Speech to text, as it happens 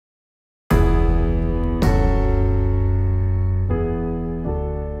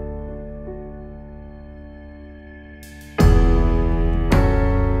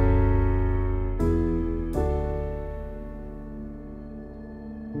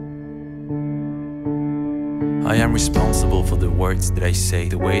I am responsible for the words that I say,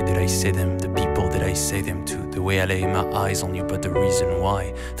 the way that I say them, the people that I say them to, the way I lay my eyes on you, but the reason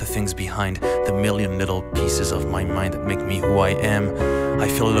why, the things behind, the million little pieces of my mind that make me who I am. I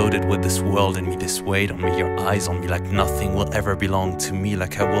feel loaded with this world and me, this weight on me, your eyes on me, like nothing will ever belong to me,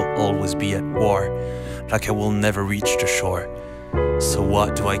 like I will always be at war, like I will never reach the shore. So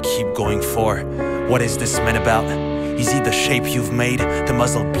what do I keep going for? What is this man about? Is he the shape you've made? The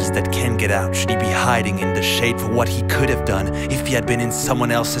muzzled beast that can't get out? Should he be hiding in the shade for what he could have done if he had been in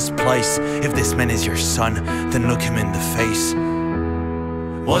someone else's place? If this man is your son, then look him in the face.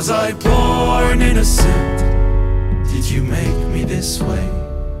 Was I born innocent? Did you make me this way?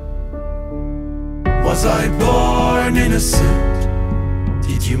 Was I born innocent?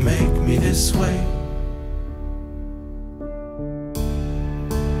 Did you make me this way?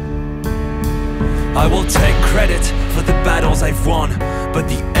 I will take credit for the battles I've won, but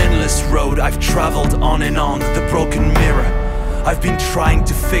the endless road I've traveled on and on, the broken mirror I've been trying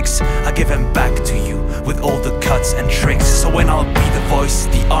to fix, I give them back to you with all the cuts and tricks. So when I'll be the voice,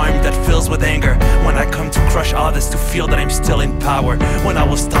 the arm that fills with anger, when I come to crush others to feel that I'm still in power, when I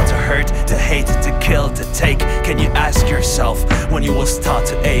will start to hurt, to hate, to kill, to take, can you ask yourself when you will start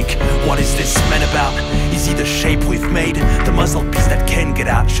to ache? What is this man about? Is he the shape we've made? The muzzled beast that can't get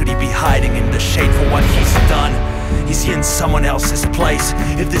out? Should he be hiding in the shade for what he's done? Is he in someone else's place?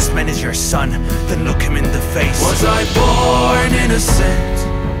 If this man is your son, then look him in the face. Was I born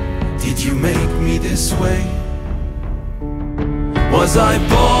innocent? Did you make me this way? Was I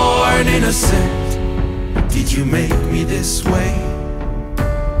born innocent? Did you make me this way?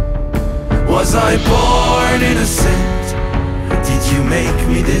 Was I born innocent? Did you make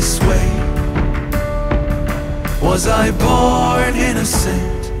me this way? Was I born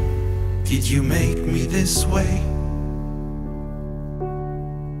innocent? Did you make me this way?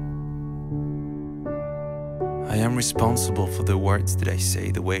 I am responsible for the words that I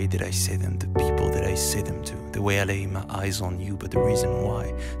say, the way that I say them, the people that I say them to, the way I lay my eyes on you, but the reason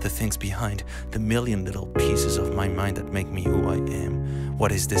why, the things behind, the million little pieces of my mind that make me who I am.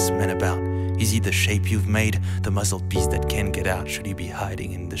 What is this man about? Is he the shape you've made? The muzzled beast that can't get out? Should he be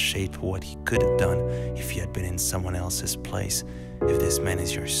hiding in the shade for what he could have done if he had been in someone else's place? If this man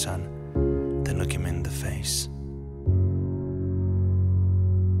is your son, then look him in the face.